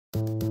A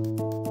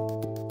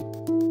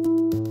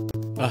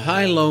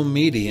high-low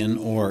median,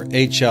 or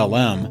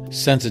HLM,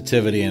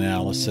 sensitivity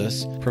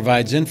analysis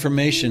provides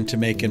information to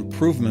make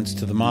improvements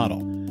to the model.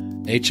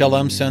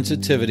 HLM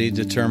sensitivity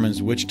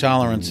determines which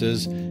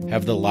tolerances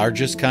have the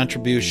largest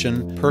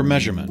contribution per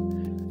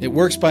measurement. It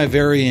works by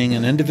varying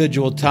an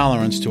individual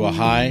tolerance to a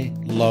high,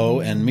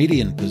 low, and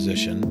median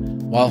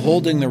position while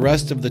holding the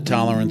rest of the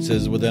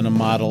tolerances within a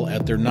model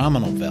at their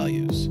nominal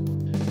values.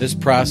 This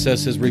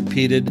process is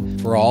repeated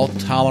for all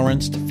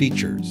toleranced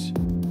features.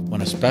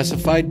 When a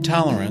specified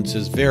tolerance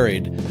is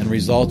varied and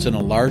results in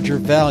a larger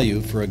value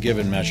for a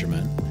given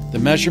measurement, the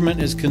measurement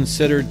is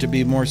considered to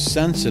be more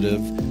sensitive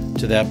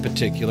to that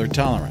particular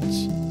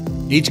tolerance.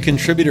 Each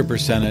contributor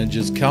percentage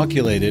is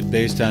calculated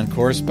based on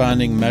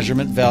corresponding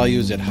measurement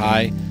values at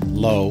high,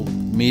 low,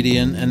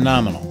 median, and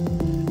nominal.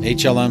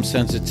 HLM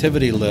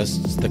sensitivity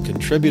lists the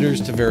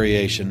contributors to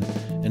variation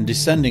in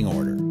descending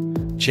order.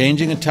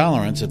 Changing a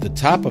tolerance at the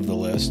top of the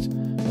list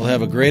will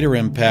have a greater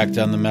impact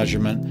on the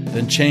measurement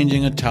than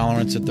changing a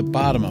tolerance at the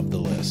bottom of the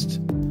list.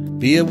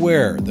 Be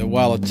aware that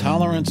while a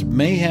tolerance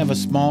may have a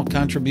small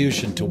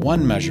contribution to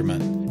one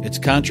measurement, its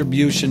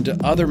contribution to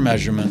other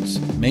measurements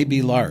may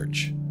be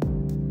large.